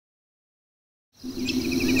People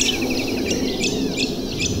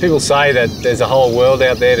say that there's a whole world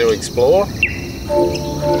out there to explore.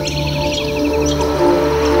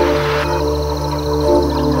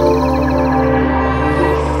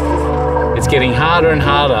 It's getting harder and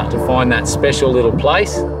harder to find that special little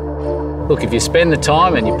place. Look, if you spend the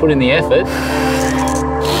time and you put in the effort,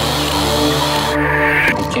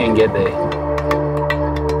 you can get there.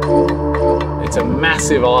 It's a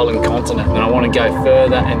massive island continent, and I want to go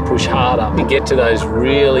further and push harder to get to those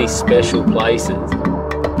really special places.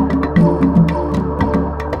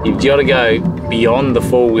 You've got to go beyond the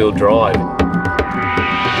four-wheel drive.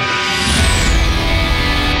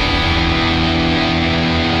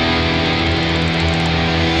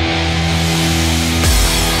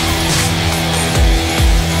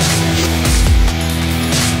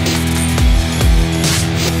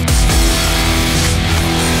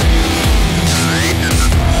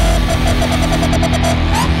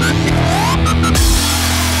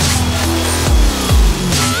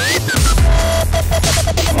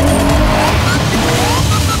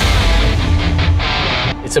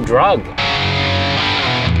 It's a drug.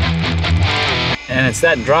 And it's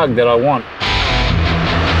that drug that I want.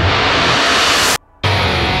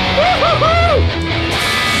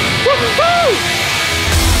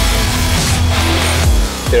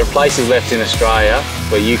 There are places left in Australia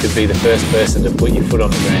where you could be the first person to put your foot on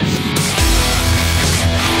the ground.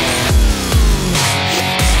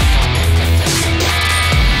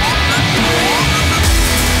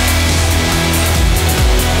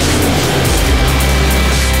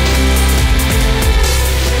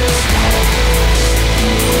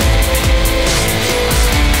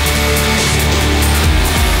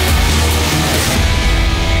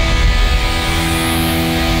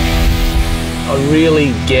 I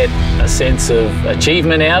really get a sense of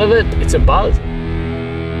achievement out of it. It's a buzz.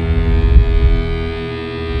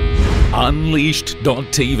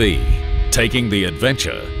 Unleashed.tv, taking the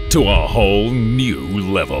adventure to a whole new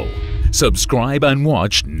level. Subscribe and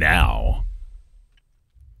watch now.